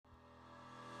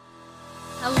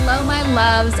Hello, my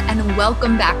loves, and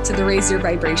welcome back to the Raise Your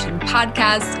Vibration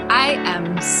podcast. I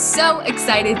am so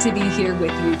excited to be here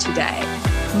with you today.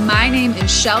 My name is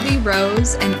Shelby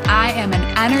Rose, and I am an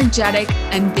energetic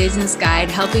and business guide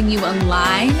helping you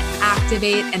align,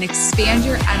 activate, and expand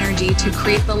your energy to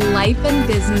create the life and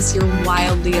business you're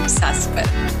wildly obsessed with.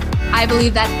 I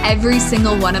believe that every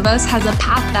single one of us has a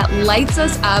path that lights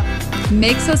us up,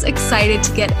 makes us excited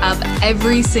to get up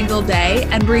every single day,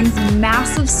 and brings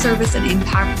massive service and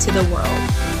impact to the world.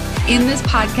 In this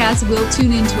podcast, we'll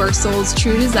tune into our soul's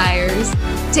true desires,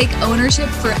 take ownership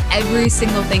for every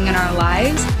single thing in our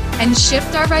lives, and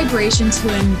shift our vibration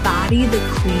to embody the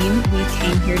queen we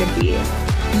came here to be.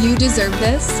 You deserve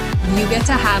this. You get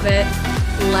to have it.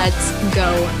 Let's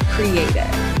go create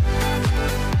it.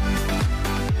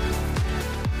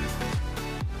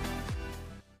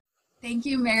 Thank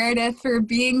you, Meredith, for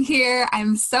being here.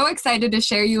 I'm so excited to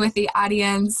share you with the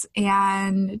audience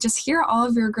and just hear all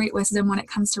of your great wisdom when it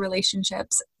comes to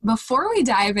relationships. Before we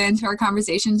dive into our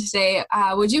conversation today,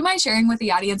 would you mind sharing with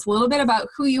the audience a little bit about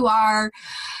who you are,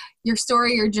 your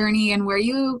story, your journey, and what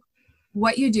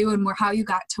you do and how you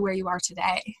got to where you are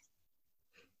today?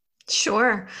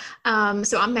 Sure.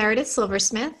 So I'm Meredith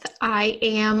Silversmith. I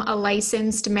am a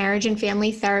licensed marriage and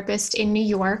family therapist in New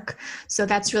York. So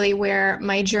that's really where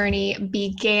my journey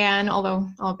began, although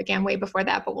it began way before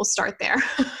that, but we'll start there.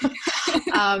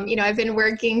 I've been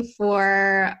working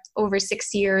for over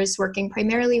 6 years, working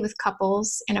primarily with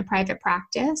couples in a private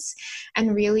practice,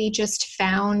 and really just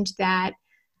found that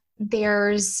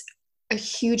there's a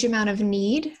huge amount of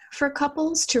need for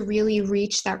couples to really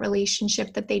reach that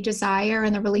relationship that they desire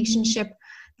and the relationship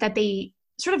that they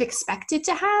sort of expected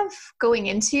to have going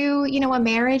into, a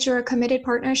marriage or a committed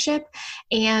partnership.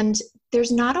 And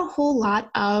there's not a whole lot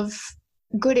of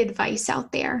good advice out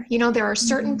there. There are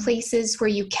certain places where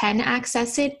you can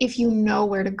access it if you know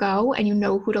where to go and you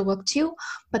know who to look to.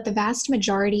 But the vast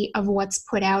majority of what's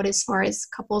put out as far as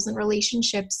couples and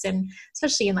relationships, and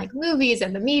especially in like movies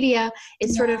and the media, it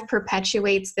sort of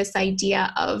perpetuates this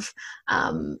idea of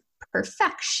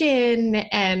perfection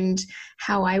and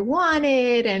how I want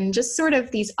it, and just sort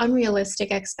of these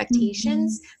unrealistic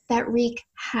expectations that wreak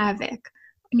havoc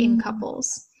in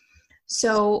couples.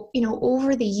 So,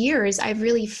 over the years, I've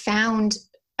really found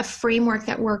a framework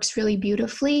that works really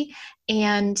beautifully,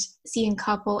 and seeing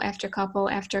couple after couple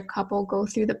after couple go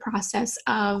through the process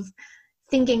of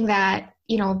thinking that,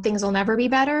 things will never be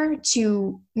better,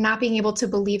 to not being able to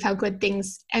believe how good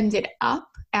things ended up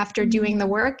after doing the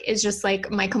work is just like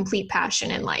my complete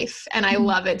passion in life. And I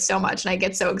love it so much. And I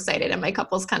get so excited, and my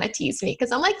couples kind of tease me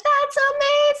because I'm like, that's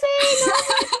amazing.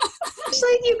 It's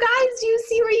like, you guys, do you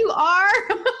see where you are?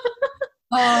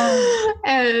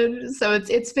 And so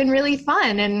it's been really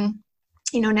fun. And,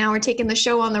 now we're taking the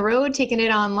show on the road, taking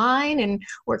it online, and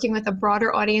working with a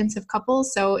broader audience of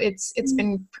couples. So it's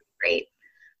been great.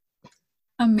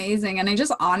 Amazing. And I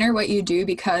just honor what you do,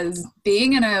 because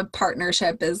being in a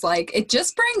partnership is like, it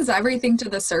just brings everything to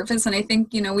the surface. And I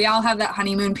think, we all have that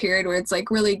honeymoon period where it's like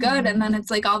really good. And then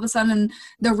it's like all of a sudden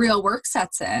the real work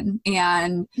sets in.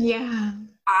 And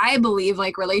I believe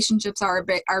like relationships are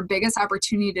our biggest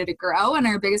opportunity to grow, and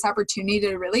our biggest opportunity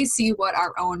to really see what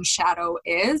our own shadow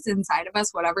is inside of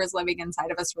us. Whatever is living inside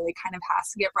of us really kind of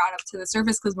has to get brought up to the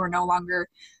surface, because we're no longer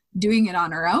doing it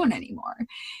on our own anymore.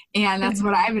 And that's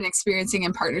what I've been experiencing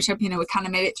in partnership. We kind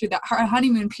of made it through that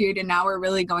honeymoon period, and now we're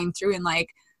really going through, and like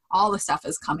all the stuff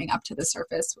is coming up to the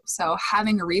surface. So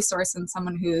having a resource and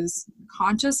someone who's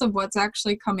conscious of what's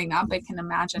actually coming up, I can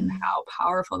imagine how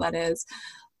powerful that is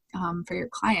for your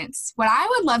clients. What I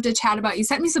would love to chat about, you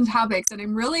sent me some topics, and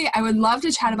I would love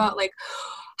to chat about like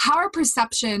how our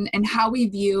perception and how we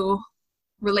view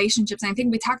relationships. And I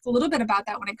think we talked a little bit about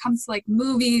that when it comes to like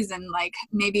movies and like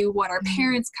maybe what our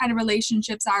parents' kind of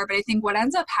relationships are. But I think what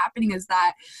ends up happening is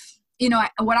that,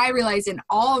 what I realize in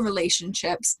all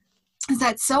relationships is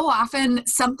that so often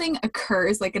something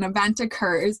occurs, like an event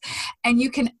occurs, and you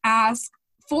can ask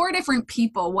 4 different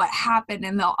people what happened,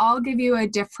 and they'll all give you a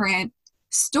different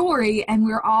story, and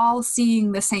we're all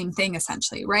seeing the same thing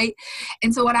essentially, right?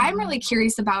 And so what I'm really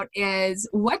curious about is,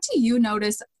 what do you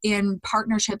notice in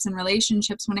partnerships and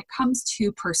relationships when it comes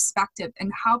to perspective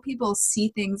and how people see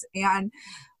things, and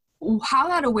how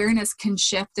that awareness can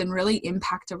shift and really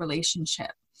impact a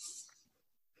relationship?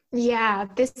 Yeah,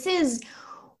 this is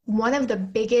one of the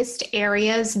biggest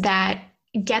areas that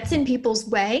gets in people's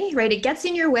way, right? It gets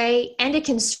in your way, and it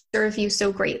can serve you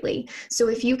so greatly. So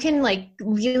if you can like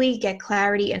really get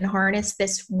clarity and harness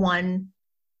this one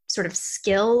sort of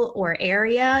skill or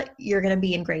area, you're going to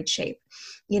be in great shape.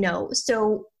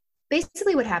 So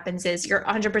basically what happens is you're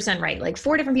 100% right. Like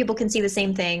 4 different people can see the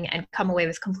same thing and come away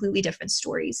with completely different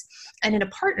stories. And in a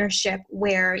partnership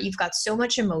where you've got so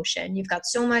much emotion, you've got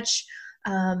so much,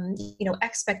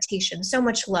 expectation, so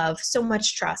much love, so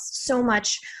much trust, so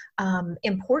much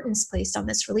importance placed on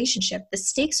this relationship, the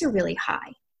stakes are really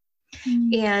high.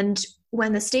 And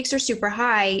when the stakes are super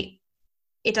high,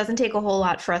 it doesn't take a whole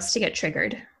lot for us to get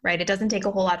triggered, right? It doesn't take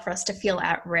a whole lot for us to feel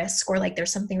at risk or like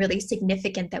there's something really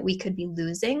significant that we could be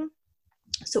losing.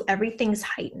 So everything's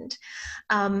heightened.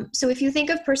 So if you think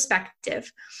of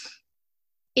perspective,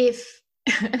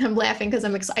 and I'm laughing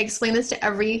because I explain this to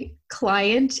every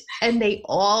client and they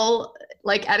all,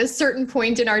 like at a certain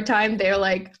point in our time, they're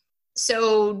like,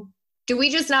 so do we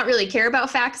just not really care about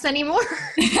facts anymore?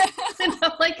 And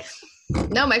I'm like,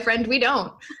 no, my friend, we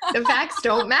don't. The facts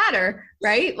don't matter,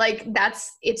 right? Like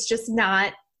it's just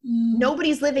not,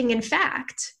 nobody's living in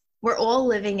fact. We're all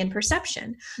living in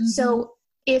perception. Mm-hmm. So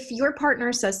if your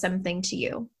partner says something to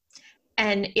you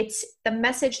and it's the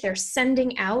message they're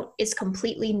sending out is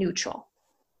completely neutral.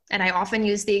 And I often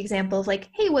use the example of like,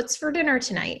 hey, what's for dinner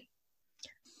tonight?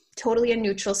 Totally a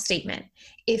neutral statement.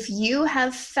 If you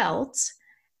have felt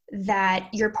that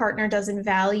your partner doesn't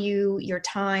value your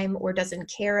time or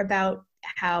doesn't care about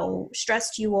how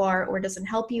stressed you are or doesn't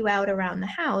help you out around the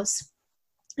house,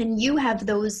 and you have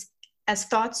those as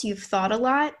thoughts you've thought a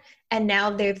lot and now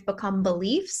they've become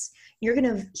beliefs, you're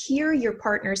going to hear your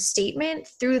partner's statement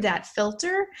through that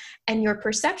filter, and your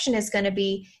perception is going to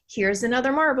be, here's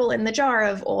another marble in the jar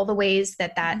of all the ways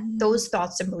that those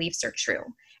thoughts and beliefs are true.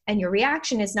 And your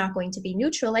reaction is not going to be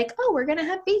neutral, like, oh, we're going to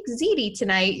have baked ziti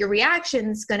tonight. Your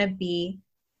reaction's going to be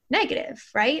negative,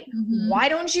 right? Mm-hmm. Why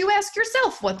don't you ask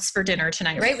yourself what's for dinner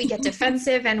tonight, right? We get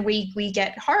defensive and we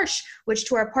get harsh, which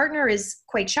to our partner is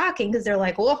quite shocking because they're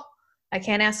like, oh, I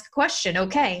can't ask a question.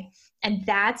 Okay. And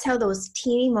that's how those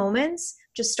teeny moments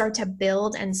just start to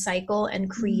build and cycle and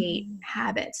create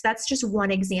habits. That's just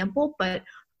one example, but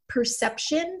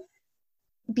perception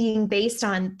being based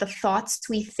on the thoughts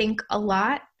we think a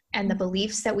lot and the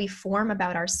beliefs that we form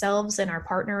about ourselves and our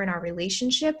partner and our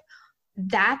relationship,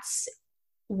 that's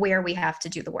where we have to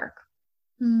do the work.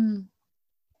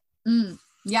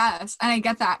 Yes. And I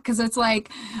get that because it's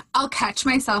like, I'll catch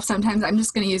myself sometimes. I'm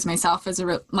just going to use myself as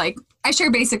I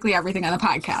share basically everything on the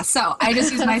podcast. So I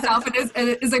just use myself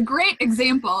as a great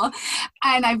example.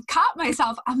 And I've caught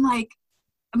myself. I'm like,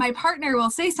 my partner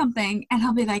will say something and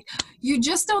I'll be like, you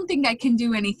just don't think I can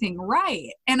do anything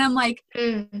right. And I'm like,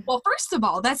 well, first of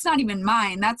all, that's not even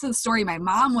mine. That's a story my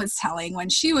mom was telling when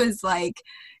she was like,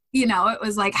 it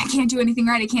was like, I can't do anything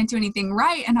right. I can't do anything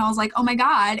right. And I was like, oh my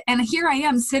God. And here I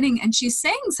am sitting and she's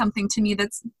saying something to me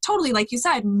that's totally, like you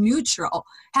said, neutral,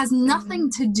 has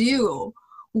nothing to do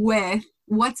with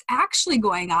what's actually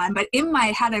going on. But in my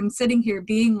head, I'm sitting here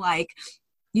being like,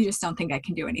 you just don't think I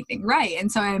can do anything right.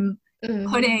 And so I'm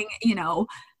putting,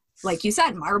 like you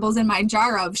said, marbles in my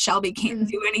jar of Shelby can't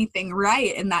do anything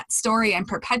right in that story I'm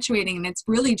perpetuating. And it's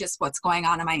really just what's going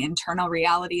on in my internal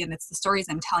reality. And it's the stories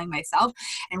I'm telling myself.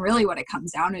 And really what it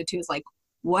comes down to is like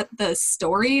what the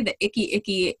story, the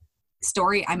icky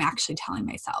story I'm actually telling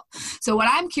myself. So what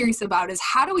I'm curious about is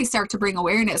how do we start to bring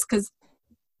awareness? Because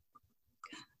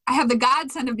I have the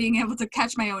godsend of being able to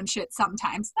catch my own shit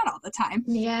sometimes, not all the time.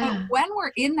 Yeah. But when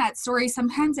we're in that story,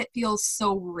 sometimes it feels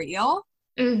so real.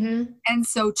 And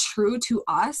so true to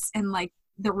us and like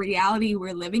the reality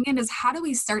we're living in is how do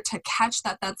we start to catch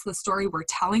that that's the story we're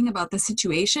telling about the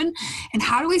situation and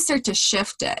how do we start to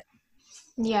shift it?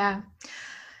 Yeah.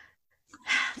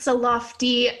 It's a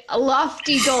lofty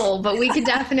goal, but we could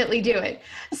definitely do it.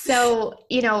 So,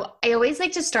 I always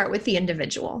like to start with the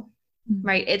individual,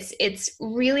 right? It's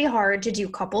really hard to do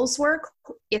couples work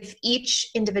if each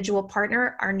individual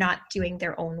partner are not doing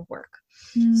their own work.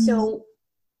 So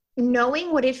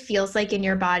knowing what it feels like in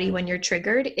your body when you're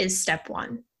triggered is step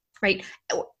one, right?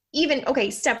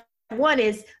 Step one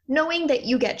is knowing that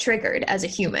you get triggered as a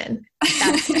human.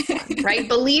 That's step one, right?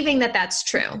 Believing that that's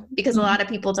true, because a lot of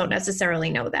people don't necessarily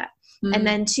know that. And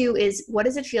then 2 is, what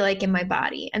does it feel like in my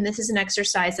body? And this is an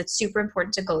exercise that's super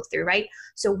important to go through, right?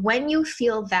 So when you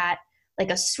feel that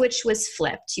like a switch was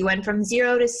flipped, you went from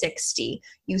 0 to 60,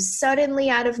 you suddenly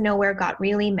out of nowhere got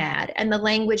really mad. And the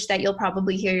language that you'll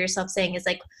probably hear yourself saying is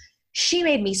like, she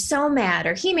made me so mad,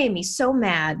 or he made me so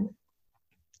mad.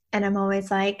 And I'm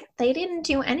always like, they didn't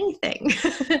do anything.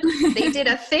 They did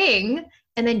a thing.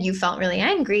 And then you felt really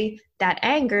angry. That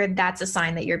anger, that's a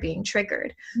sign that you're being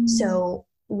triggered. So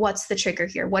what's the trigger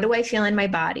here? What do I feel in my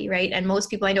body, right? And most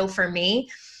people I know, for me,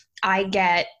 I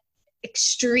get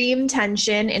extreme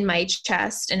tension in my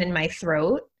chest and in my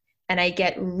throat. And I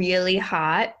get really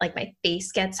hot, like my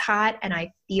face gets hot and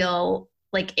I feel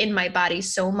like in my body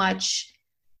so much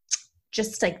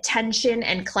just like tension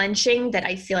and clenching that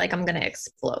I feel like I'm going to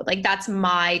explode. Like that's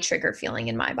my trigger feeling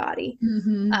in my body.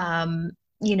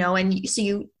 You know, and so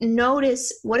you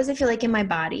notice, what does it feel like in my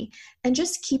body? And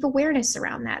just keep awareness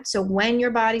around that. So when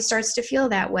your body starts to feel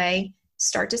that way,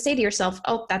 start to say to yourself,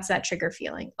 oh, that's that trigger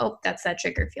feeling. Oh, that's that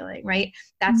trigger feeling, right?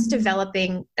 That's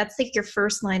developing, that's like your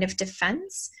first line of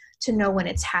defense to know when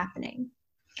it's happening.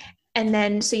 And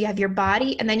then, so you have your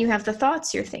body, and then you have the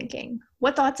thoughts you're thinking.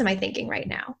 What thoughts am I thinking right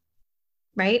now?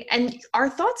 Right? And our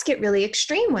thoughts get really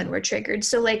extreme when we're triggered.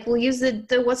 So like, we'll use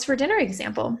the what's for dinner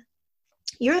example.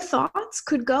 Your thoughts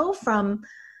could go from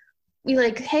be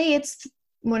like, hey,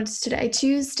 what's today?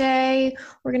 Tuesday.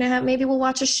 We're going to maybe we'll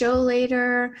watch a show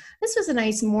later. This was a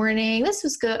nice morning. This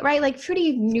was good, right? Like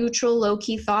pretty neutral, low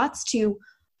key thoughts to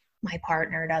my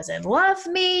partner doesn't love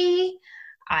me.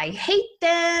 I hate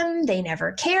them. They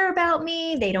never care about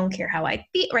me. They don't care how I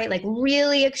feel, right? Like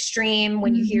really extreme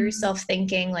when you hear yourself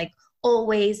thinking like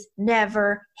always,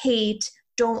 never, hate,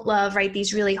 don't love, right?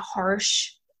 These really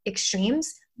harsh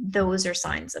extremes. Those are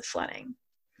signs of flooding.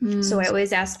 So I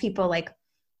always ask people like,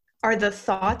 are the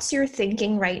thoughts you're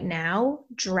thinking right now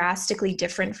drastically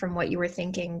different from what you were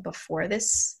thinking before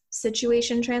this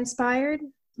situation transpired?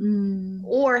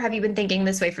 Or have you been thinking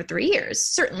this way for 3 years?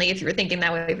 Certainly if you were thinking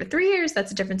that way for 3 years,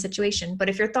 that's a different situation. But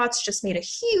if your thoughts just made a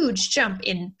huge jump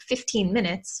in 15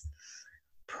 minutes,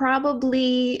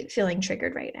 probably feeling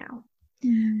triggered right now.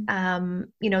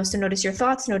 You know, so notice your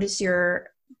thoughts, notice your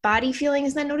body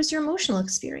feelings, then notice your emotional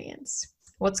experience.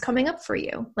 What's coming up for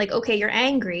you? Like, okay, you're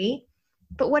angry,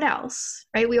 but what else,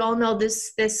 right? We all know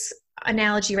this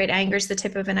analogy, right? Anger is the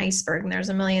tip of an iceberg and there's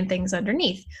a million things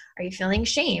underneath. Are you feeling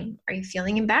shame? Are you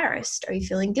feeling embarrassed? Are you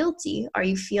feeling guilty? Are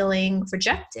you feeling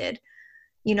rejected?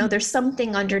 You know, there's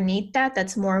something underneath that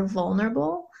that's more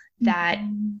vulnerable that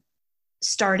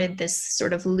started this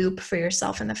sort of loop for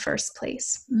yourself in the first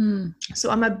place. So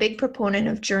I'm a big proponent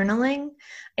of journaling.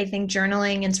 I think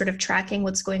journaling and sort of tracking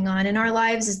what's going on in our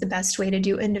lives is the best way to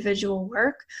do individual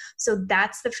work. So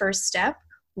that's the first step.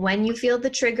 When you feel the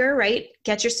trigger, right?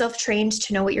 Get yourself trained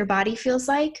to know what your body feels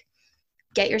like.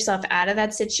 Get yourself out of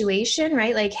that situation,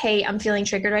 right? Like, hey, I'm feeling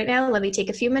triggered right now. Let me take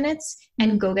a few minutes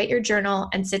and go get your journal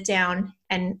and sit down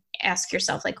and ask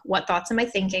yourself, like, what thoughts am I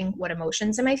thinking? What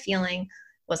emotions am I feeling?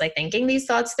 Was I thinking these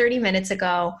thoughts 30 minutes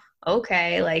ago?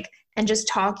 Okay, like, and just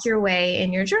talk your way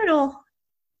in your journal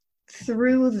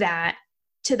through that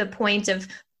to the point of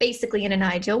basically in an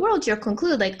ideal world, you'll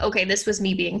conclude like, okay, this was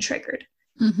me being triggered.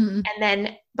 And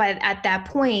then, but at that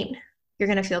point, you're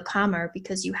going to feel calmer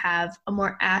because you have a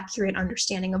more accurate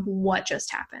understanding of what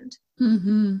just happened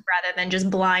rather than just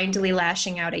blindly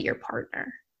lashing out at your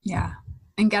partner. Yeah.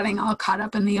 And getting all caught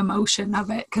up in the emotion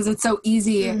of it. Cause it's so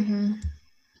easy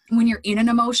when you're in an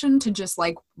emotion to just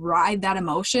like ride that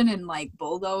emotion and like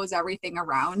bulldoze everything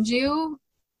around you.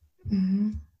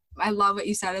 I love what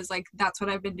you said is like, that's what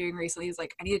I've been doing recently is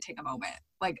like, I need to take a moment.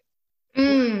 Like that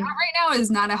right now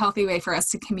is not a healthy way for us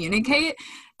to communicate.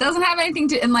 Doesn't have anything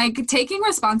to, and like taking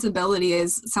responsibility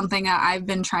is something that I've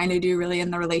been trying to do really in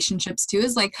the relationships too,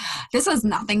 is like, this has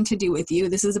nothing to do with you.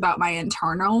 This is about my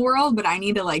internal world, but I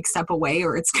need to like step away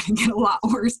or it's going to get a lot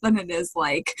worse than it is.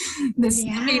 Like this,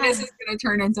 I mean, this is going to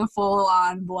turn into full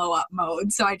on blow up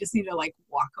mode. So I just need to like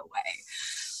walk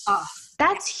away.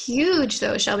 That's huge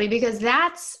though, Shelby, because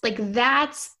that's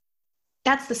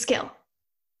the skill,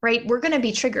 right? We're going to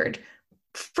be triggered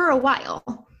for a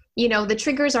while. You know, the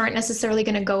triggers aren't necessarily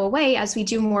going to go away. As we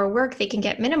do more work, they can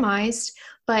get minimized,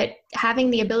 but having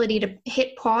the ability to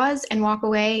hit pause and walk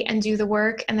away and do the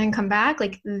work and then come back,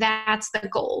 like that's the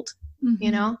gold,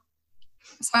 you know?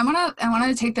 So I want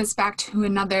to take this back to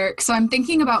another, so I'm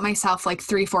thinking about myself like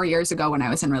 3-4 years ago when I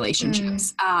was in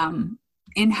relationships,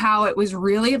 and how it was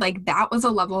really like, that was a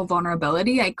level of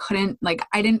vulnerability I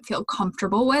didn't feel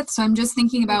comfortable with. So I'm just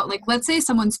thinking about like, let's say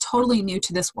someone's totally new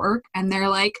to this work and they're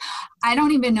like, I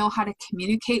don't even know how to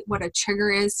communicate what a trigger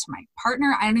is to my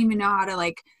partner. I don't even know how to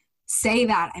like say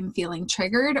that I'm feeling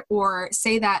triggered or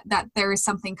say that there is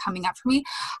something coming up for me.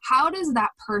 How does that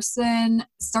person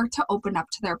start to open up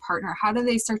to their partner? How do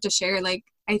they start to share? Like,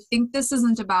 I think this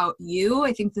isn't about you.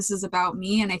 I think this is about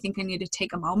me. And I think I need to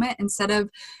take a moment instead of,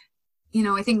 you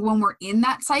know, I think when we're in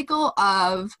that cycle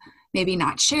of maybe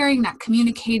not sharing, not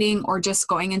communicating, or just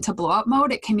going into blow up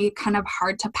mode, it can be kind of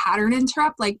hard to pattern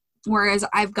interrupt. Like, whereas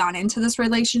I've gone into this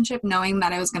relationship knowing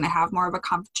that I was going to have more of a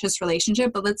conscious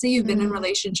relationship, but let's say you've been in a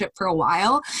relationship for a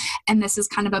while and this is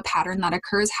kind of a pattern that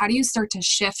occurs. How do you start to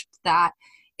shift that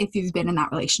if you've been in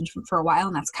that relationship for a while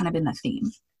and that's kind of been the theme?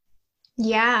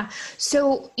 Yeah.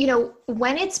 So, you know,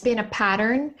 when it's been a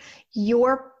pattern,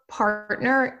 your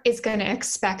partner is going to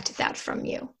expect that from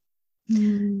you.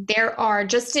 Mm. There are,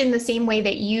 just in the same way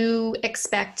that you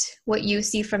expect what you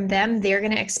see from them, they're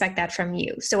going to expect that from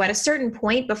you. So at a certain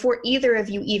point, before either of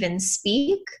you even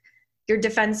speak, your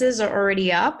defenses are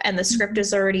already up and the script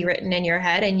is already written in your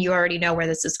head and you already know where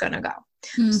this is going to go.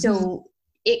 Mm-hmm. So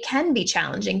it can be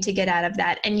challenging to get out of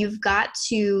that. And you've got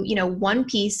to, one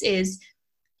piece is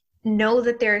know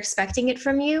that they're expecting it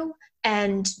from you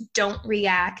and don't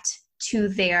react to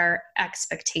their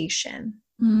expectation.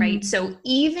 Right? So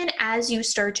even as you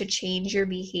start to change your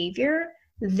behavior,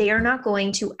 they're not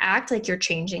going to act like you're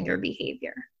changing your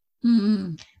behavior.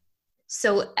 Mm-hmm.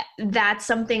 So that's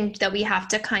something that we have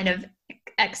to kind of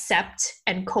accept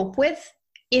and cope with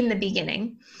in the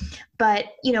beginning. But,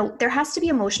 there has to be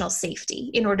emotional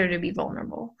safety in order to be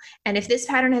vulnerable. And if this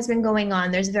pattern has been going on,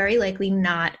 there's very likely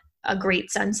not a great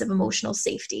sense of emotional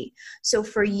safety. So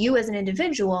for you as an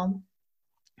individual,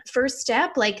 first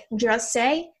step, just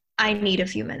say, I need a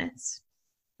few minutes.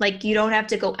 You don't have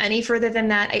to go any further than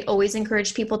that. I always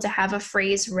encourage people to have a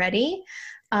phrase ready.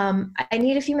 I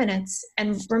need a few minutes,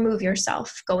 and remove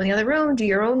yourself. Go in the other room, do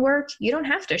your own work. You don't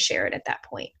have to share it at that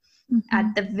point. Mm-hmm.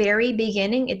 At the very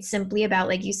beginning, it's simply about,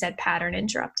 like you said, pattern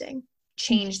interrupting.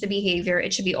 Change the behavior.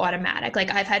 It should be automatic.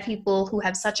 I've had people who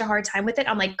have such a hard time with it.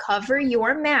 I'm like, cover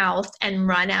your mouth and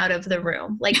run out of the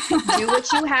room. Do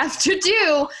what you have to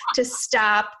do to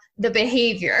stop the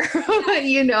behavior,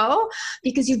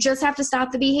 because you just have to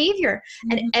stop the behavior.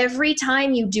 Mm-hmm. And every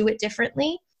time you do it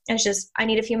differently, it's just, I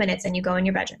need a few minutes, and you go in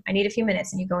your bedroom. I need a few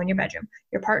minutes, and you go in your bedroom.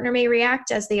 Your partner may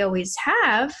react as they always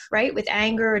have, right? With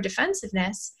anger or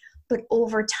defensiveness. But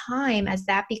over time, as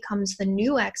that becomes the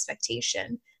new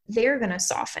expectation, they're going to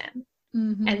soften.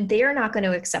 Mm-hmm. And they're not going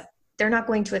to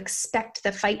expect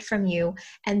the fight from you.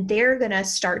 And they're going to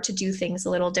start to do things a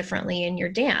little differently in your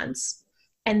dance.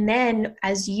 And then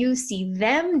as you see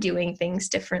them doing things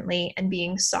differently and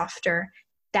being softer,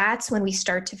 that's when we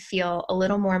start to feel a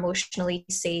little more emotionally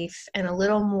safe and a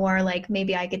little more like,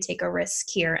 maybe I could take a risk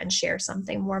here and share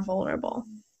something more vulnerable,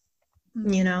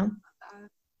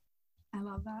 I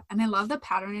love that. And I love the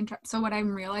pattern interrupt. So what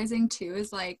I'm realizing too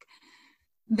is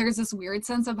there's this weird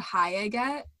sense of high I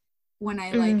get when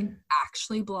I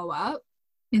actually blow up.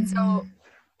 And so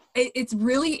it's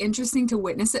really interesting to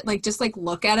witness it, just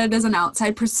look at it as an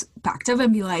outside perspective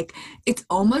and be like, it's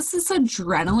almost this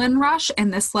adrenaline rush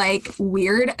and this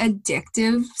weird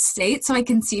addictive state. So I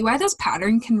can see why this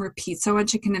pattern can repeat so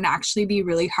much. It can actually be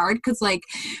really hard because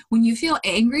when you feel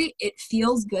angry, it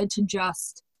feels good to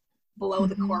just blow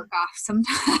the cork off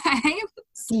sometimes.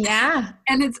 Yeah.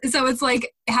 And it's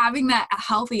having that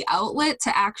healthy outlet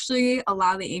to actually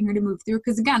allow the anger to move through.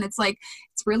 Because again, it's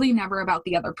really never about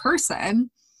the other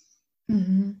person.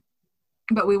 Mm-hmm.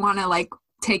 But we want to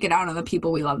take it out on the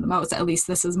people we love the most. At least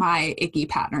this is my icky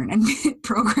pattern and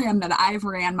program that I've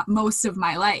ran most of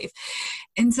my life.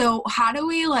 And so how do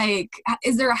we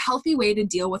is there a healthy way to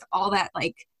deal with all that?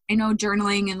 I know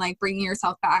journaling and bringing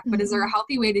yourself back, but is there a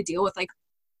healthy way to deal with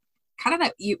kind of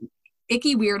that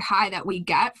icky weird high that we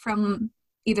get from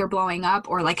either blowing up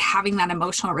or having that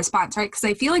emotional response, right? Because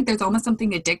I feel there's almost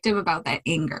something addictive about that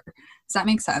anger. Does that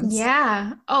make sense?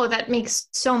 Yeah. Oh, that makes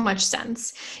so much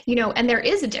sense. And there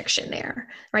is addiction there,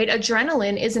 right?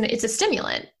 Adrenaline it's a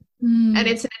stimulant and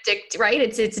it's an right?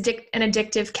 It's an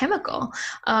addictive chemical.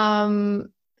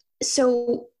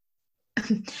 So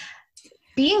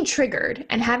being triggered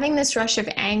and having this rush of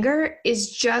anger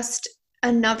is just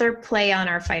another play on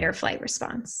our fight or flight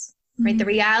response, right? The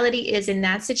reality is in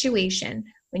that situation,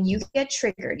 when you get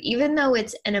triggered, even though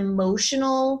it's an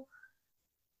emotional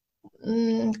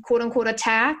quote unquote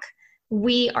attack,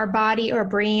 our body, our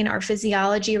brain, our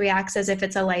physiology reacts as if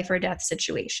it's a life or death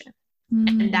situation.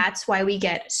 And that's why we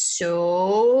get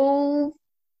so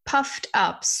puffed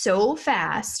up so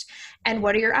fast. And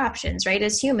what are your options, right?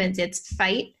 As humans, it's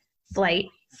fight, flight,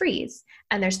 freeze.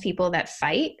 And there's people that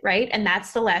fight, right? And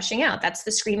that's the lashing out. That's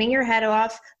the screaming your head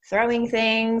off, throwing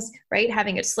things, right?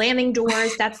 Having it slamming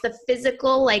doors. That's the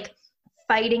physical,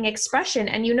 fighting expression.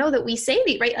 And that we say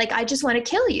the right? I just want to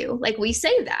kill you. We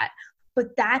say that, but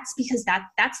that's because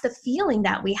that's the feeling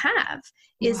that we have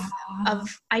is of,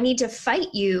 I need to fight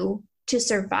you to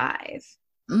survive.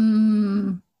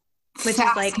 Which is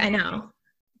I know.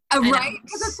 Right?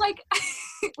 Because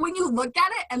it's when you look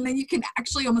at it and then you can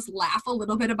actually almost laugh a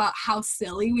little bit about how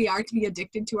silly we are to be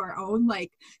addicted to our own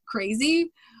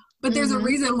crazy. But there's a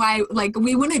reason why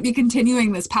we wouldn't be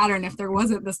continuing this pattern if there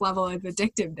wasn't this level of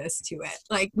addictiveness to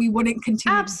it. We wouldn't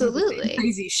continue absolutely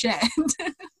crazy shit.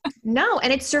 No,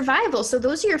 and it's survival. So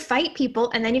those are your fight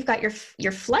people, and then you've got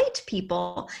your flight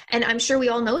people. And I'm sure we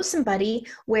all know somebody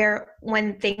where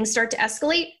when things start to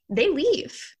escalate, they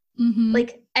leave. Mm-hmm.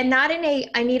 Like, and not in a,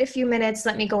 I need a few minutes,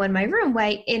 let me go in my room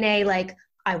way, in a like,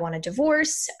 I want a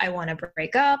divorce, I want to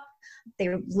break up.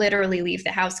 They literally leave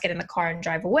the house, get in the car and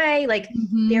drive away. Like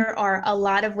Mm-hmm. there are a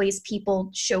lot of ways people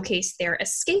showcase their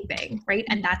escaping, right?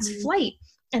 And that's Mm-hmm. flight.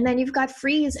 And then you've got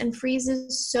freeze, and freeze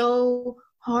is so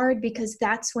hard because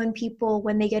that's when people,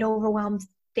 when they get overwhelmed,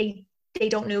 they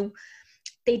don't know,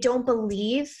 they don't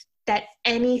believe that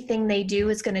anything they do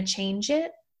is going to change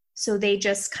it. So they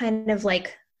just kind of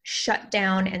like shut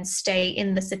down and stay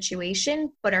in the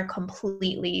situation, but are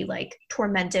completely like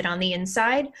tormented on the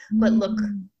inside, but look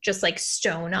just like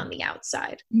stone on the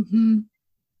outside. Mm-hmm.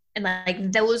 And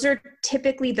like those are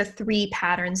typically the 3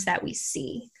 patterns that we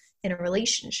see in a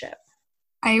relationship.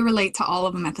 I relate to all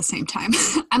of them at the same time.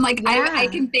 I'm like, Yeah. I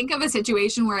can think of a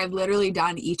situation where I've literally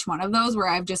done each one of those, where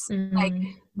I've just like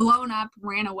blown up,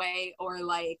 ran away, or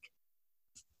like,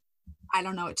 I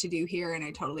don't know what to do here, and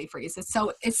I totally freeze.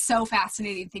 It's so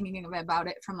fascinating thinking about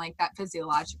it from like that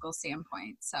physiological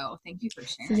standpoint. So thank you for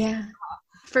sharing. Yeah,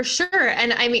 for sure.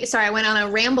 And I mean, sorry, I went on a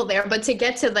ramble there, but to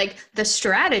get to like the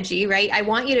strategy, right? I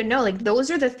want you to know, like, those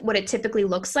are what it typically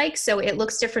looks like. So it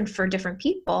looks different for different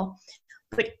people,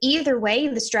 but either way,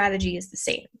 the strategy is the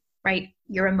same, right?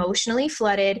 You're emotionally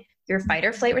flooded. Your fight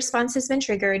or flight response has been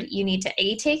triggered. You need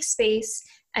to take space,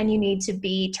 and you need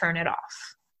to turn it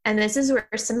off. And this is where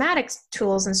somatic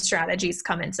tools and strategies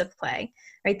come into play,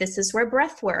 right? This is where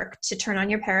breath work to turn on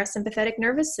your parasympathetic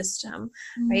nervous system,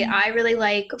 right? I really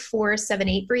like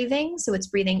 4-7-8 breathing. So it's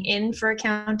breathing in for a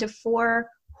count of 4,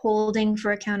 holding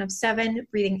for a count of 7,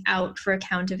 breathing out for a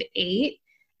count of 8,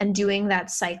 and doing that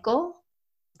cycle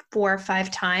 4 or 5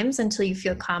 times until you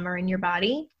feel calmer in your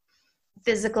body.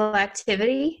 Physical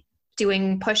activity,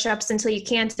 doing push-ups until you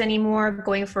can't anymore,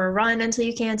 going for a run until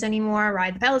you can't anymore,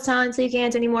 ride the Peloton until you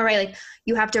can't anymore, right? Like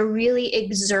you have to really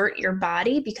exert your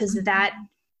body, because that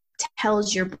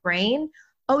tells your brain,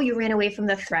 oh, you ran away from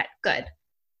the threat. Good.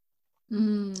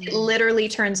 It literally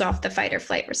turns off the fight or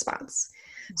flight response.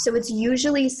 So it's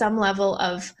usually some level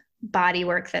of body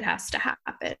work that has to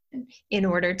happen in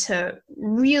order to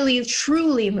really,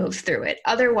 truly move through it.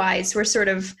 Otherwise, we're sort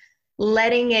of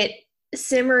letting it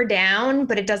simmer down,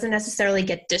 but it doesn't necessarily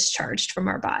get discharged from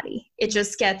our body. It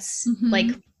just gets like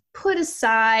put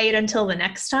aside until the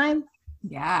next time.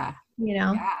 Yeah. You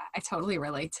know? Yeah, I totally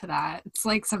relate to that. It's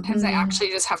like sometimes I actually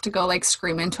just have to go like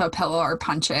scream into a pillow or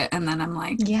punch it, and then I'm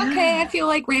like, okay, I feel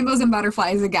like rainbows and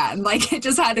butterflies again. Like it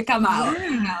just had to come out,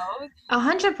 you know?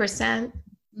 100%.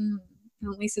 At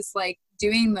least it's like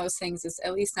doing those things is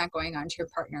at least not going on to your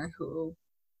partner who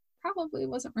probably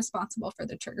wasn't responsible for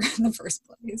the trigger in the first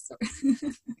place.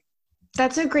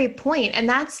 That's a great point. And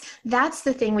that's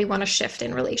the thing we want to shift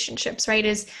in relationships, right?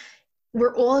 Is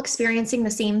we're all experiencing the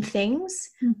same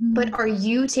things, but are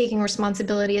you taking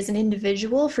responsibility as an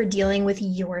individual for dealing with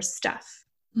your stuff?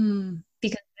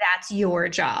 Because that's your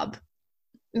job.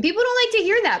 And people don't like to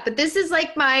hear that, but this is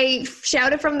like my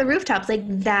shout it from the rooftops. Like,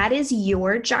 that is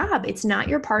your job. It's not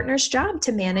your partner's job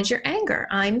to manage your anger.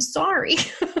 I'm sorry.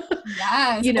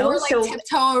 Yes. You know, or like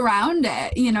tiptoe around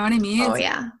it. You know what I mean? Oh, it's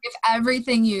yeah. Like if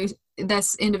everything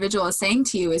this individual is saying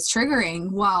to you is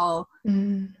triggering, well,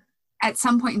 at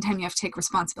some point in time, you have to take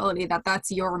responsibility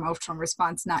that's your emotional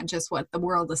response, not just what the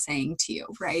world is saying to you.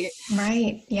 Right.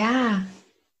 Right. Yeah.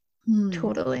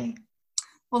 Totally.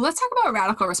 Well, let's talk about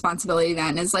radical responsibility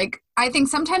then. Is like, I think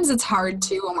sometimes it's hard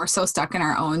to, when we're so stuck in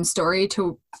our own story,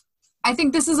 I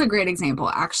think this is a great example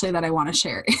actually that I want to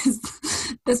share is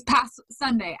this past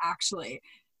Sunday, actually,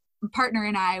 my partner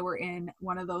and I were in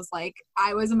one of those, like,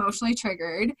 I was emotionally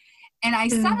triggered, and I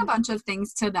said a bunch of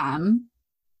things to them.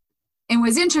 It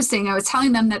was interesting. I was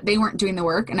telling them that they weren't doing the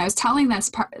work, and I was telling my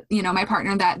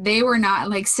partner that they were not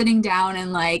like sitting down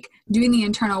and like doing the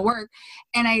internal work.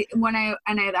 And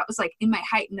that was like in my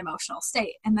heightened emotional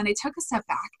state. And then I took a step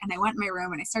back and I went in my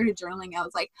room and I started journaling. I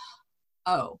was like,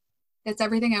 oh, that's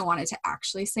everything I wanted to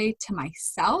actually say to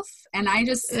myself. And I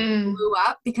just blew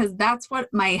up, because that's what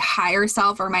my higher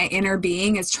self or my inner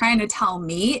being is trying to tell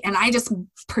me. And I just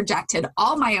projected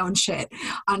all my own shit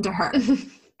onto her.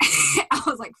 I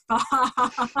was like,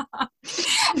 fuck.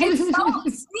 It's so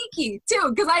sneaky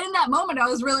too, because in that moment I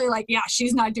was really like, yeah,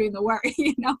 she's not doing the work,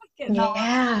 you know?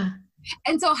 Yeah.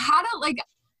 And so how to, like,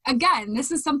 again,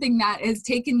 this is something that has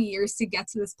taken me years to get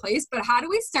to this place, but how do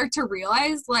we start to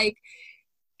realize, like,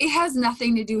 it has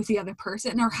nothing to do with the other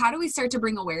person? Or how do we start to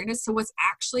bring awareness to what's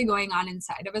actually going on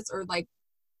inside of us? Or like,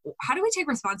 how do we take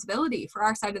responsibility for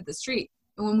our side of the street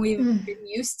when we've been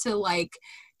used to like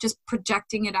just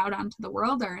projecting it out onto the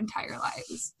world our entire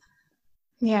lives?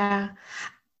 Yeah.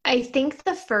 I think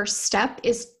the first step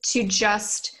is to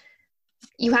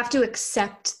you have to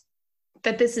accept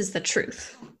that this is the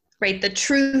truth. right? The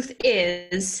truth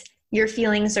is your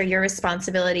feelings are your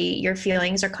responsibility. Your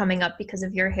feelings are coming up because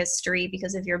of your history,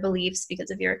 because of your beliefs,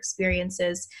 because of your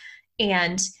experiences.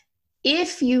 And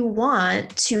if you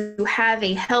want to have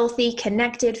a healthy,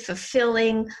 connected,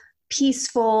 fulfilling,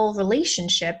 peaceful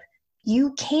relationship,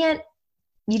 you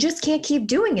just can't keep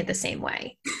doing it the same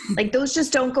way. Like those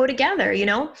just don't go together, you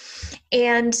know?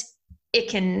 And it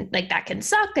can, like, that can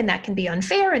suck, and that can be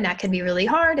unfair, and that can be really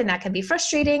hard, and that can be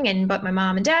frustrating. And, but my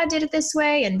mom and dad did it this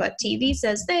way, and but TV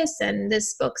says this, and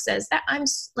this book says that. I'm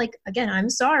like, again, I'm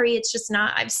sorry. It's just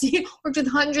not, worked with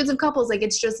hundreds of couples. Like,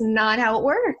 it's just not how it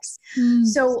works.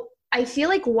 So I feel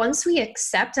like once we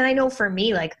accept, and I know for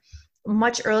me, like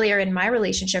much earlier in my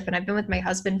relationship, and I've been with my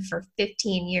husband for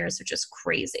 15 years, which is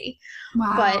crazy.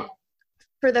 Wow. But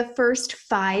for the first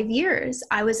 5 years,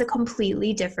 I was a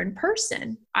completely different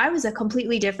person. I was a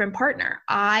completely different partner.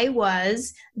 I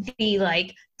was the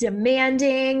like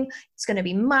demanding, it's going to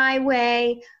be my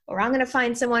way, or I'm going to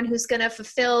find someone who's going to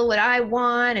fulfill what I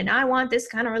want. And I want this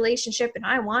kind of relationship, and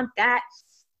I want that.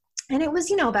 And it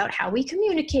was, you know, about how we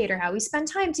communicate, or how we spend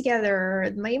time together,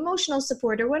 or my emotional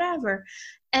support, or whatever.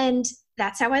 And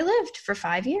that's how I lived for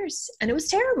 5 years. And it was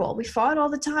terrible. We fought all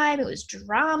the time. It was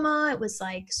drama. It was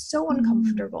like so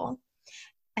uncomfortable.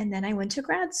 And then I went to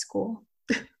grad school.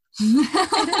 And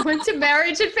I went to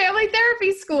marriage and family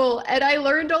therapy school, and I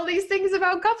learned all these things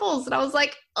about couples. And I was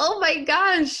like, oh my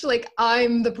gosh, like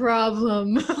I'm the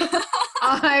problem.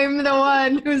 I'm the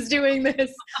one who's doing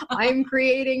this. I'm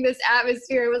creating this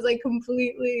atmosphere. It was like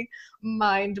completely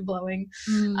mind blowing.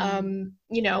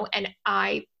 You know, and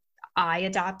I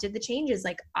adopted the changes.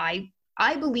 Like I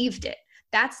believed it.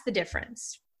 That's the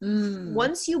difference.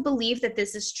 Once you believe that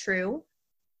this is true,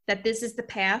 that this is the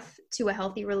path to a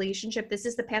healthy relationship, this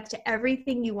is the path to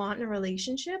everything you want in a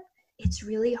relationship, it's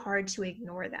really hard to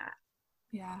ignore that.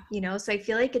 Yeah. You know, so I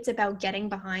feel like it's about getting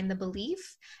behind the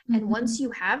belief. And once you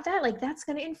have that, like that's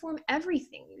going to inform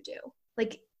everything you do.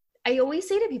 Like I always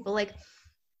say to people, like,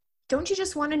 don't you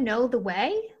just want to know the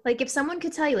way? Like if someone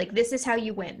could tell you, like, this is how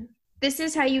you win, this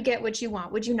is how you get what you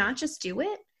want, would you not just do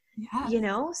it? Yeah. You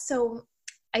know? So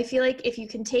I feel like if you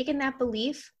can take in that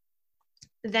belief,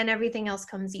 then everything else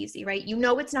comes easy, right? You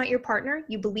know it's not your partner.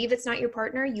 You believe it's not your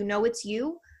partner. You know it's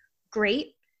you.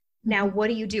 Great. Now, what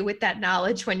do you do with that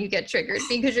knowledge when you get triggered?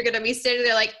 Because you're going to be sitting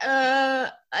there like,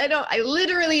 I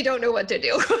literally don't know what to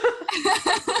do.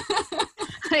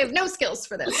 I have no skills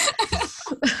for this.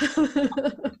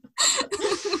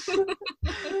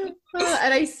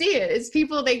 And I see it. It's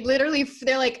people,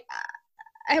 they're like,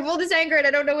 I have all this anger and I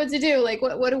don't know what to do. Like,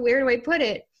 where do I put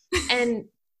it? And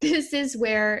this is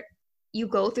where you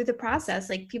go through the process.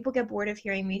 Like people get bored of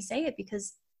hearing me say it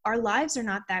because our lives are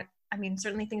not that, I mean,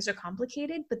 certainly things are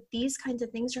complicated, but these kinds of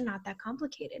things are not that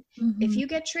complicated. If you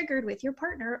get triggered with your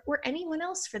partner or anyone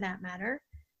else for that matter,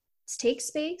 take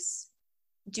space,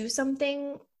 do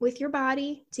something with your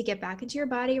body to get back into your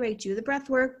body, right? Do the breath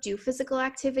work, do physical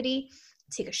activity,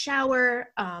 take a shower,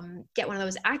 get one of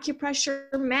those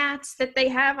acupressure mats that they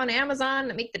have on Amazon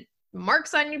that make the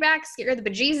marks on your back scare the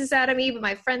bejesus out of me, but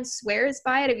my friend swears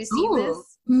by it. Have you seen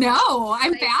this? No,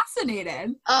 I'm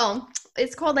fascinated. Oh,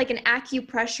 it's called like an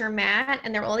acupressure mat,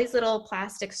 and there are all these little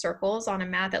plastic circles on a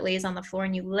mat that lays on the floor,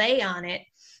 and you lay on it,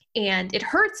 and it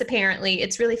hurts apparently.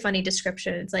 It's really funny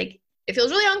description. It's like, it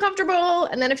feels really uncomfortable,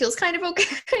 and then it feels kind of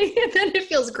okay, and then it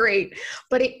feels great,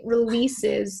 but it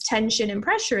releases tension and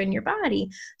pressure in your body.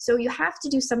 So you have to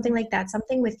do something like that,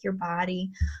 something with your body.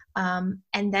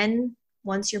 And then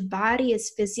once your body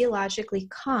is physiologically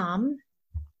calm,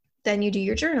 then you do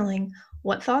your journaling.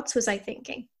 What thoughts was I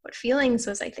thinking? What feelings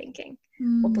was I thinking?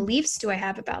 What beliefs do I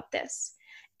have about this?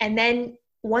 And then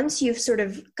once you've sort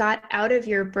of got out of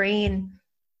your brain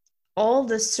all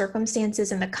the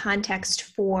circumstances and the context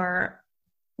for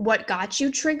what got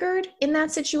you triggered in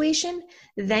that situation,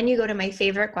 then you go to my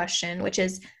favorite question, which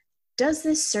is, does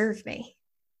this serve me?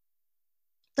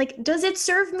 Like, does it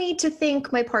serve me to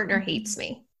think my partner hates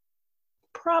me?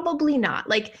 Probably not.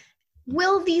 Like,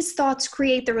 will these thoughts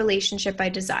create the relationship I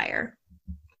desire?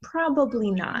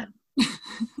 Probably not.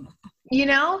 You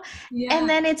know? Yeah. And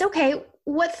then it's okay.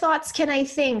 What thoughts can I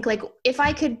think? Like, if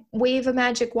I could wave a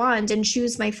magic wand and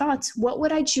choose my thoughts, what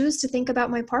would I choose to think about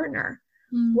my partner?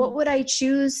 What would I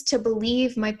choose to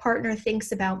believe my partner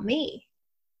thinks about me?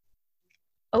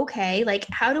 Okay, like,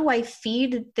 how do I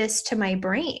feed this to my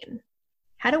brain?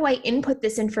 How do I input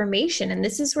this information? And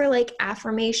this is where like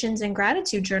affirmations and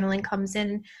gratitude journaling comes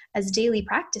in as daily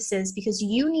practices, because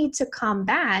you need to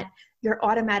combat your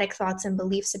automatic thoughts and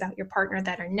beliefs about your partner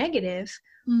that are negative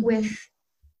with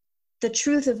the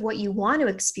truth of what you want to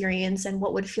experience and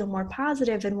what would feel more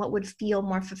positive and what would feel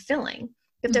more fulfilling.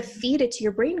 You have to feed it to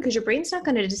your brain, because your brain's not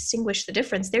going to distinguish the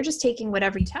difference. They're just taking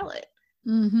whatever you tell it.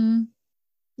 Mm-hmm.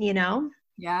 You know?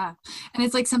 Yeah. And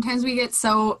it's like sometimes we get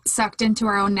so sucked into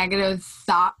our own negative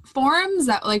thought forms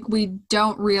that like we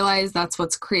don't realize that's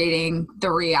what's creating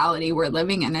the reality we're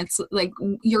living in. It's like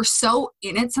you're so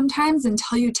in it sometimes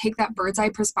until you take that bird's eye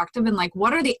perspective and like,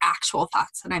 what are the actual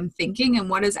thoughts that I'm thinking and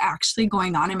what is actually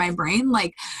going on in my brain?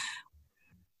 Like,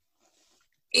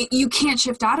 you can't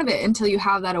shift out of it until you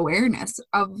have that awareness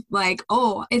of like,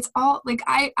 oh, it's all like,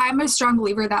 I'm a strong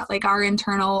believer that like our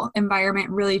internal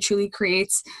environment really truly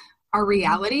creates our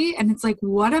reality. And it's like,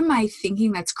 what am I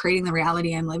thinking that's creating the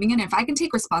reality I'm living in? If I can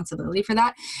take responsibility for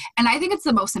that. And I think it's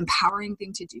the most empowering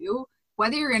thing to do,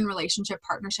 whether you're in relationship,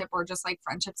 partnership, or just like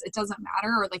friendships, it doesn't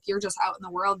matter. Or like, you're just out in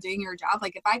the world doing your job.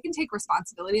 Like if I can take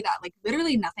responsibility that like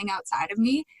literally nothing outside of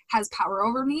me has power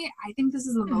over me, I think this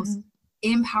is the most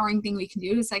empowering thing we can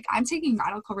do. Is like, I'm taking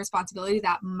radical responsibility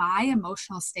that my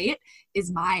emotional state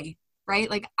is right.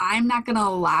 Like I'm not going to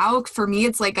allow, for me,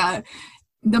 it's like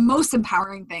the most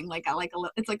empowering thing. Like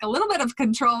it's like a little bit of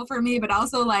control for me, but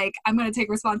also like, I'm going to take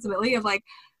responsibility of like,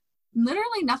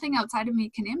 literally nothing outside of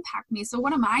me can impact me. So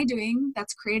what am I doing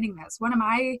that's creating this? What am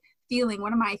I feeling?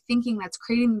 What am I thinking that's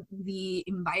creating the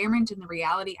environment and the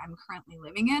reality I'm currently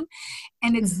living in?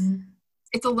 And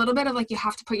it's a little bit of like, you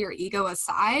have to put your ego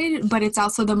aside, but it's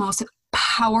also the most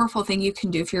powerful thing you can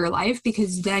do for your life,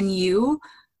 because then you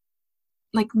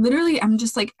like, literally, I'm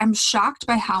just like, I'm shocked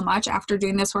by how much after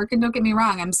doing this work, and don't get me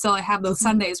wrong, I have those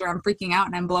Sundays where I'm freaking out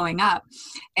and I'm blowing up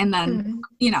and then,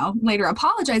 later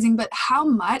apologizing, but how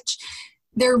much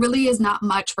there really is not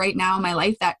much right now in my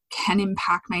life that can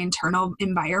impact my internal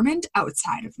environment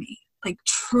outside of me. Like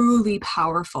truly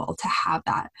powerful to have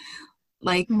that.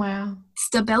 Like, wow,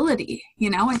 stability,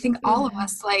 I think all of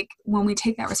us, like when we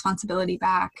take that responsibility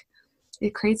back,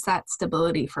 it creates that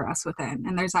stability for us within.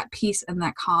 And there's that peace and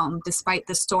that calm despite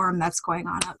the storm that's going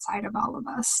on outside of all of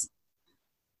us.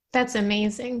 That's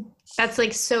amazing. That's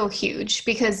like so huge,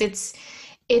 because it's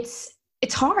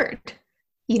hard,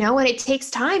 and it takes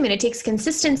time and it takes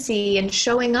consistency and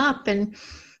showing up. And,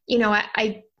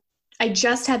 I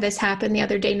just had this happen the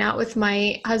other day, not with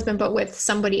my husband, but with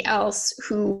somebody else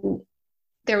who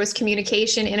there was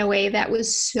communication in a way that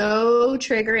was so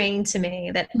triggering to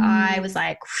me that I was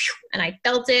like, whew, and I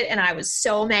felt it and I was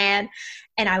so mad.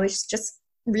 And I was just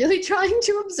really trying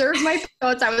to observe my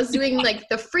thoughts. I was doing like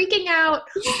the freaking out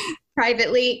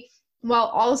privately while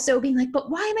also being like,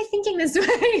 but why am I thinking this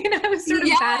way? And I was sort of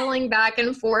battling back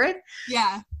and forth.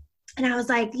 Yeah. And I was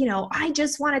like, I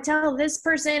just want to tell this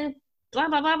person blah,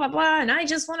 blah, blah, blah, blah. And I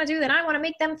just want to do that. I want to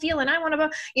make them feel, and I want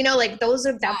to, like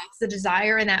that's the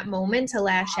desire in that moment to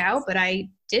lash out, but I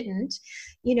didn't,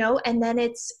 and then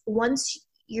it's once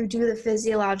you do the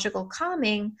physiological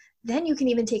calming, then you can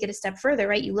even take it a step further,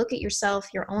 right? You look at yourself,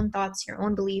 your own thoughts, your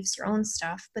own beliefs, your own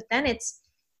stuff, but then it's,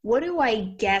 what do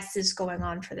I guess is going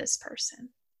on for this person?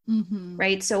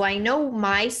 Right? So I know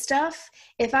my stuff.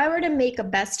 If I were to make a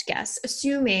best guess,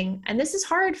 assuming, and this is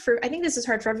hard I think this is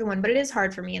hard for everyone, but it is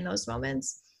hard for me in those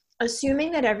moments,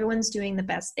 assuming that everyone's doing the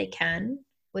best they can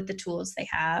with the tools they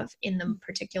have in the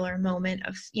particular moment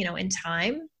of, in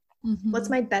time. What's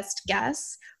my best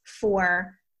guess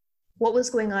for what was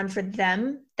going on for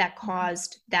them that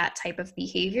caused that type of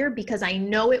behavior? Because I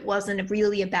know it wasn't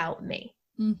really about me.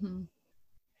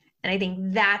 And I think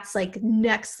that's like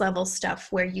next level stuff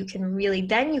where you can really,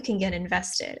 then you can get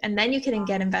invested, and then you can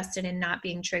get invested in not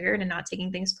being triggered and not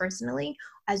taking things personally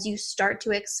as you start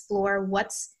to explore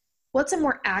what's a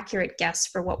more accurate guess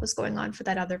for what was going on for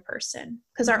that other person.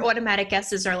 Because our automatic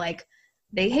guesses are like,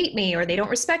 they hate me, or they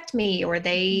don't respect me, or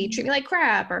they treat me like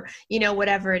crap, or,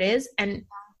 whatever it is. And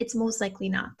it's most likely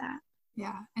not that.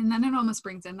 Yeah. And then it almost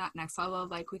brings in that next level of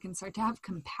like, we can start to have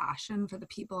compassion for the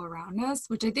people around us,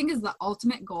 which I think is the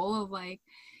ultimate goal of like,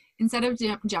 instead of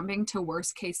jumping to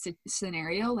worst case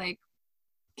scenario, like,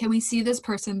 can we see this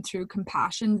person through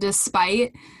compassion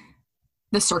despite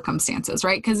the circumstances,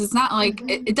 right? Because it's not like,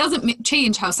 it doesn't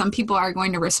change how some people are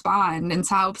going to respond, and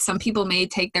how some people may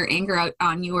take their anger out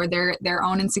on you, or their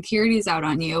own insecurities out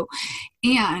on you.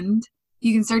 And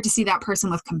you can start to see that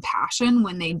person with compassion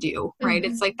when they do, right?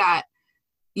 It's like that,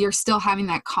 you're still having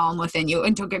that calm within you.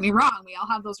 And don't get me wrong, we all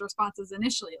have those responses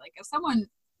initially. Like if someone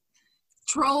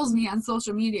trolls me on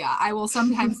social media, I will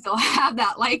sometimes still have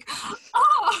that like,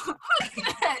 oh,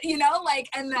 like,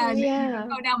 and then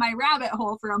go down my rabbit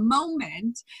hole for a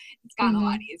moment. It's gotten a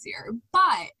lot easier.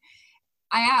 But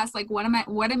I asked, like, what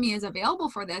of me is available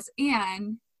for this?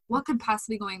 And what could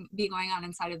possibly be going on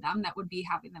inside of them that would be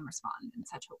having them respond in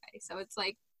such a way? So it's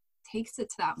like, takes it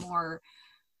to that more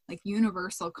like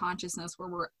universal consciousness where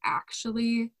we're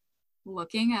actually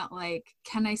looking at like,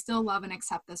 can I still love and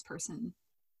accept this person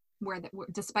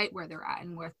despite where they're at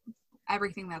and with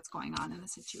everything that's going on in the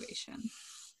situation.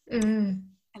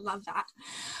 I love that.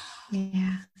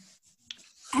 Yeah.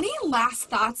 Any last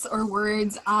thoughts or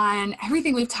words on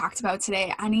everything we've talked about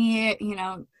today? Any,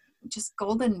 just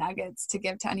golden nuggets to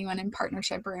give to anyone in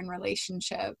partnership or in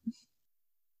relationship?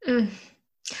 My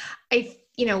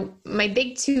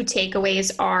big two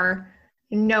takeaways are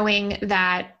knowing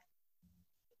that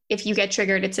if you get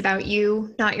triggered, it's about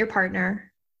you, not your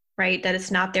partner, right? That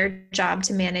it's not their job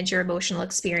to manage your emotional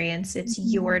experience. It's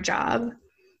your job,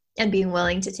 and being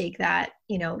willing to take that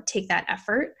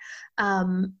effort.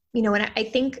 And I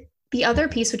think the other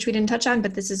piece, which we didn't touch on,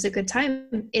 but this is a good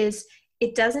time, is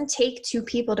it doesn't take two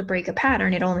people to break a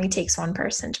pattern. It only takes one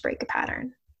person to break a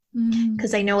pattern.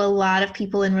 Because I know a lot of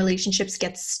people in relationships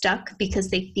get stuck because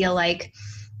they feel like,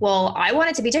 well, I want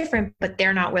it to be different, but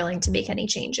they're not willing to make any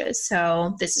changes.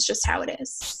 So this is just how it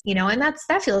is, and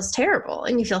that feels terrible.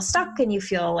 And you feel stuck and you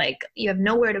feel like you have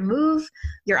nowhere to move.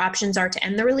 Your options are to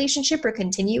end the relationship or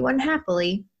continue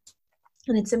unhappily.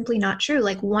 And it's simply not true.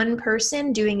 Like, one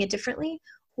person doing it differently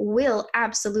will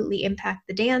absolutely impact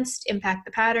the dance, impact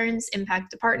the patterns,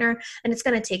 impact the partner. And it's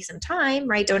going to take some time,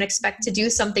 right? Don't expect to do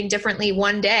something differently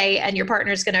one day and your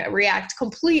partner is going to react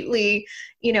completely,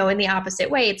 in the opposite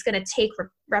way. It's going to take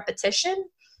repetition,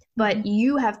 but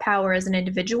you have power as an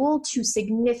individual to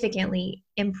significantly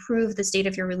improve the state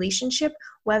of your relationship,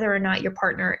 whether or not your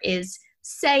partner is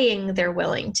saying they're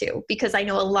willing to. Because I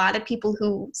know a lot of people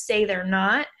who say they're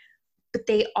not, but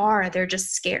they're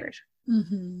just scared.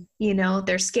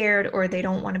 They're scared, or they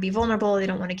don't want to be vulnerable. They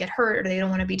don't want to get hurt, or they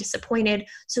don't want to be disappointed.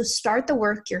 So start the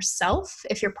work yourself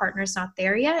if your partner's not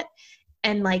there yet,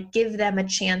 and give them a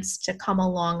chance to come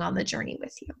along on the journey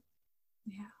with you.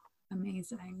 Yeah.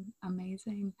 Amazing.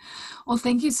 Well,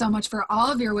 thank you so much for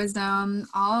all of your wisdom,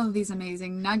 all of these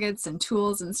amazing nuggets and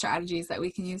tools and strategies that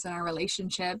we can use in our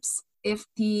relationships. If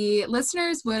the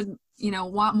listeners would,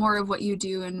 want more of what you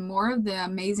do and more of the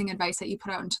amazing advice that you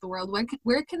put out into the world,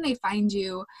 where can they find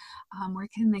you? Where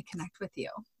can they connect with you?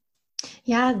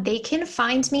 Yeah, they can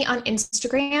find me on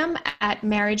Instagram at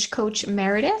Marriage Coach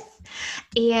Meredith.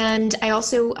 And I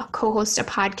also co-host a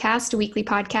weekly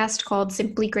podcast called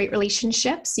Simply Great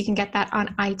Relationships. You can get that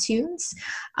on iTunes.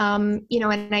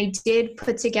 And I did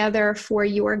put together for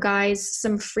your guys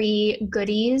some free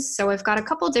goodies. So I've got a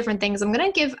couple different things. I'm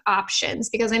going to give options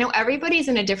because I know everybody's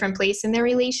in a different place in their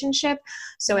relationship.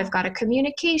 So I've got a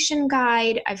communication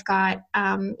guide. I've got,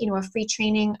 a free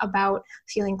training about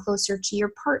feeling closer to your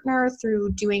partner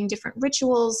through doing different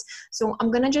rituals. So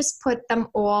I'm going to just put them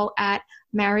all at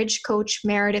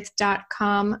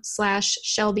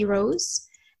marriagecoachmeredith.com/Shelby Rose.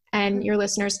 And your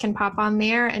listeners can pop on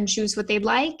there and choose what they'd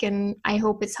like. And I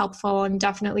hope it's helpful, and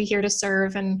definitely here to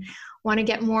serve and want to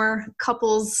get more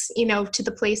couples, to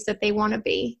the place that they want to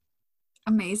be.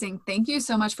 Amazing. Thank you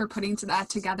so much for putting that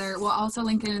together. We'll also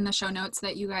link it in the show notes so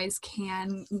that you guys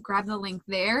can grab the link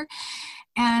there.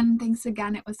 And thanks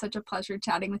again. It was such a pleasure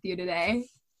chatting with you today.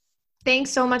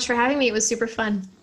 Thanks so much for having me. It was super fun.